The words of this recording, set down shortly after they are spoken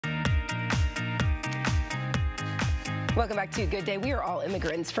Welcome back to Good Day. We are all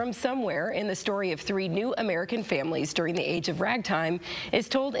immigrants from somewhere, and the story of 3 new American families during the age of ragtime is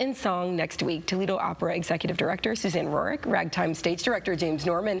told in song next week. Toledo Opera Executive Director Suzanne Rorick, Ragtime Stage Director James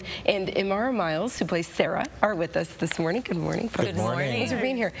Norman, and Imara Miles, who plays Sarah, are with us this morning. Good morning, folks. Good morning. Thanks for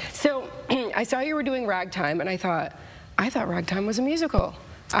being here. So I saw you were doing ragtime, and I thought ragtime was a musical.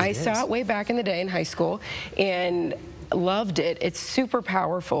 I saw it way back in the day in high school, and loved it. It's super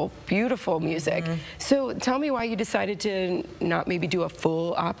powerful, beautiful music. So tell me why you decided to not maybe do a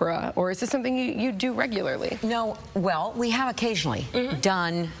full opera, or is this something you do regularly? No, well, we have occasionally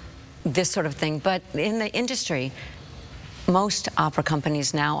done this sort of thing, but in the industry, most opera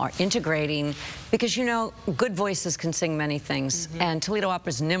companies now are integrating, because you know, good voices can sing many things, and Toledo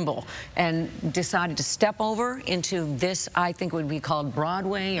Opera's nimble and decided to step over into this, I think would be called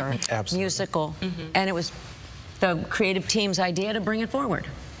Broadway or musical, and it was the creative team's idea to bring it forward.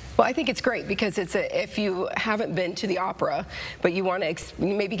 Well, I think it's great because if you haven't been to the opera, but you want to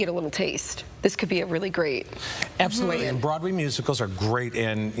maybe get a little taste, this could be a really great Absolutely, and Broadway musicals are great,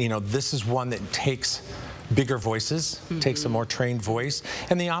 and you know, this is one that takes bigger voices, takes a more trained voice,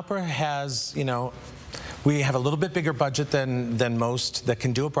 and the opera has, you know, we have a little bit bigger budget than most that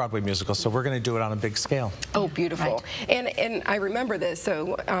can do a Broadway musical, so we're going to do it on a big scale. Oh, beautiful. Right. And I remember this,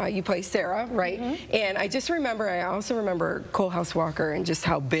 so you play Sarah, right? And I also remember Coalhouse Walker and just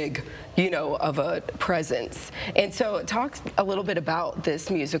how big, you know, of a presence. And so talk a little bit about this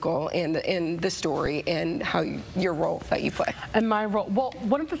musical and the story and how your role that you play. And my role, well,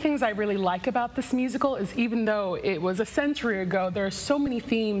 one of the things I really like about this musical is even though it was a century ago, there are so many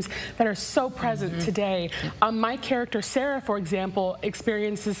themes that are so present today. My character, Sarah, for example,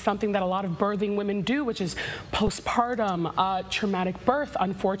 experiences something that a lot of birthing women do, which is postpartum, traumatic birth,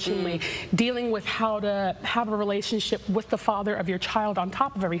 unfortunately, dealing with how to have a relationship with the father of your child on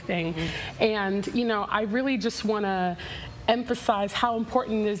top of everything. And, you know, I really just want to emphasize how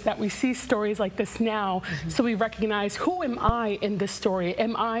important it is that we see stories like this now, so we recognize, who am I in this story?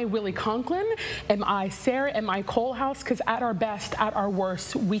 Am I Willie Conklin? Am I Sarah? Am I Coalhouse? Because at our best, at our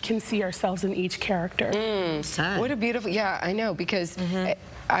worst, we can see ourselves in each character. What a beautiful, yeah, I know, because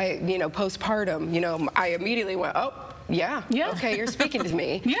you know, postpartum, you know, I immediately went, oh, yeah, okay, you're speaking to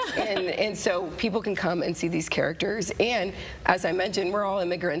me. And so people can come and see these characters, and as I mentioned, we're all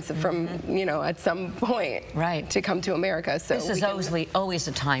immigrants from, you know, at some point to come to America. So this is always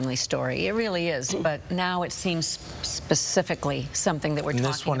a timely story. It really is, but now it seems specifically something that we're talking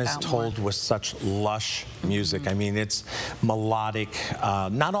about. This one is told with such lush music. I mean, it's melodic.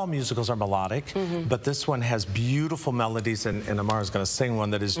 Not all musicals are melodic, but this one has beautiful melodies, and Amara's going to sing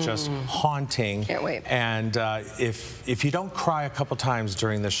one that is just haunting. Can't wait. And if you don't cry a couple times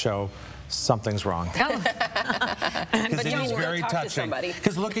during the show, something's wrong. Because it is very touching.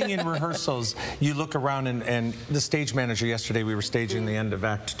 Because looking in rehearsals, you look around, and the stage manager yesterday, we were staging the end of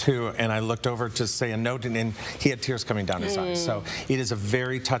Act 2, and I looked over to say a note, and he had tears coming down his eyes. So it is a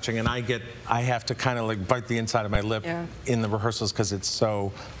very touching, and I have to kind of like bite the inside of my lip in the rehearsals because it's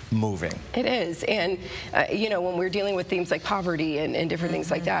so moving. It is, and you know, when we're dealing with themes like poverty and different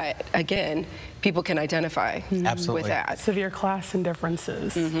things like that, again, people can identify with that. Severe class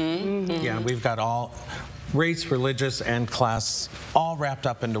indifferences. Yeah, we've got all race, religious, and class all wrapped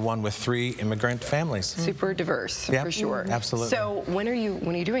up into one with 3 immigrant families. Super diverse, for sure. Absolutely. So when are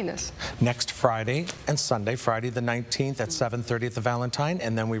you doing this? Next Friday and Sunday. Friday the 19th at 7:30 at the Valentine,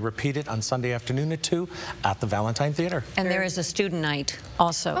 and then we repeat it on Sunday afternoon at 2 at the Valentine Theater. And there is a student night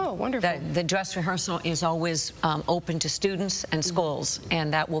also. Oh, wonderful. The dress rehearsal is always open to students and schools,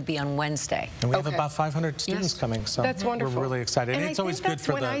 and that will be on Wednesday. And we have about 500 students coming, so that's wonderful. We're really excited. And it's always good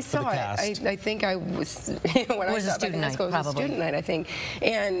for the cast. I think I was when I saw it, it was a student night, I think,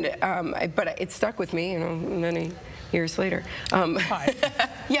 and but it stuck with me, you know, many years later.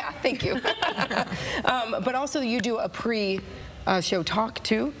 Yeah, thank you. But also, you do a show talk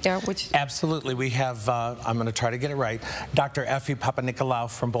too, which absolutely. We have I'm going to try to get it right, Dr. Effie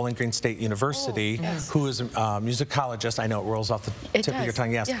Papanikolaou from Bowling Green State University, who is a musicologist. I know it rolls off the tip of your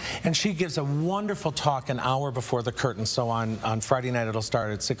tongue, and she gives a wonderful talk an hour before the curtain. So on Friday night it'll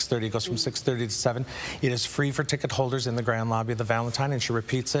start at 6:30. It goes from 6:30 to 7. It is free for ticket holders in the grand lobby of the Valentine, and she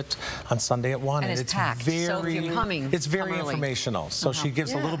repeats it on Sunday at 1. And it's packed. Very, so if you're coming, it's very informational. So she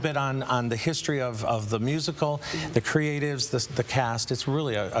gives a little bit on the history of the musical, the creatives, the cast. It's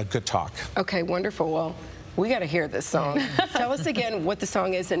really a good talk. Okay, wonderful. Well, We got to hear this song. Tell us again what the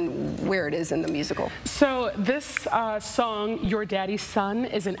song is and where it is in the musical. So this song, Your Daddy's Son,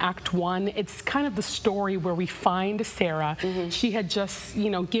 is in Act 1. It's kind of the story where we find Sarah. She had just,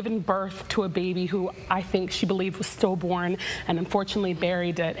 given birth to a baby who I think she believed was stillborn and unfortunately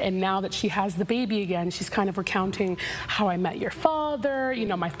buried it. And now that she has the baby again, she's kind of recounting how I met your father,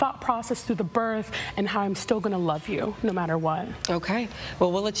 my thought process through the birth, and how I'm still going to love you no matter what. Okay.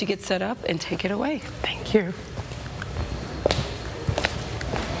 Well, we'll let you get set up and take it away. Thank you.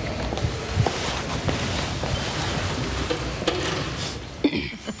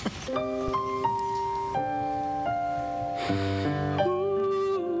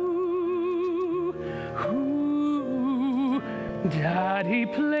 Daddy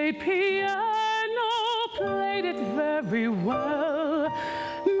played piano, played it very well.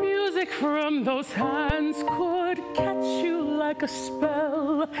 Music from those hands could catch you like a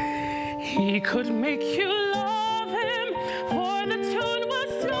spell. He could make you love him, for the tune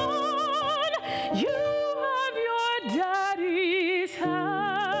was done. You have your daddy's hands.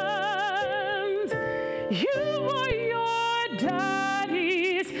 You are your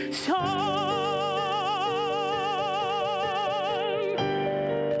daddy's son.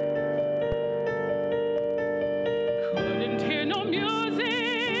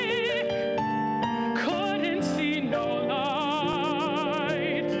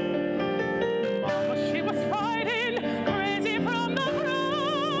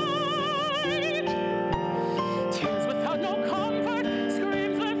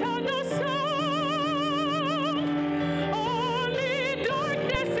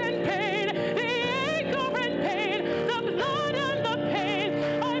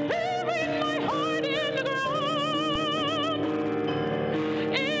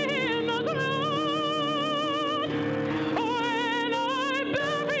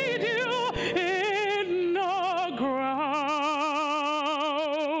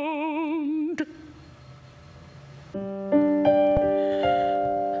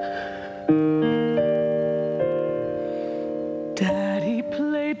 Daddy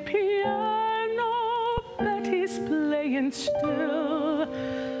played piano, Betty's playing still.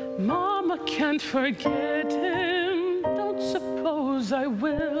 Mama can't forget him, don't suppose I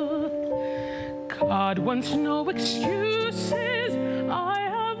will. God wants no excuses, I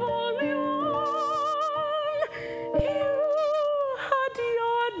have only one. You had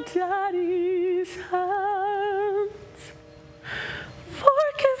your daddy's hands.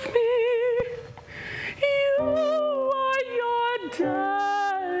 Forgive me, you are your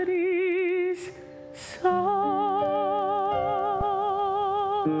daddy's son.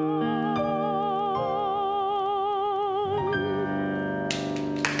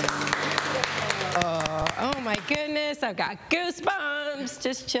 Oh my goodness, I've got goosebumps,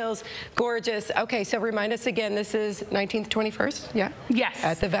 just chills, gorgeous. Okay, so remind us again, this is 19th, 21st, yeah? Yes.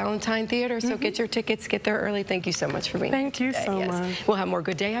 At the Valentine Theater, so get your tickets, get there early. Thank you so much for being here today. Thank you so much. We'll have more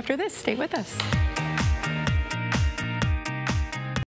Good Day after this. Stay with us.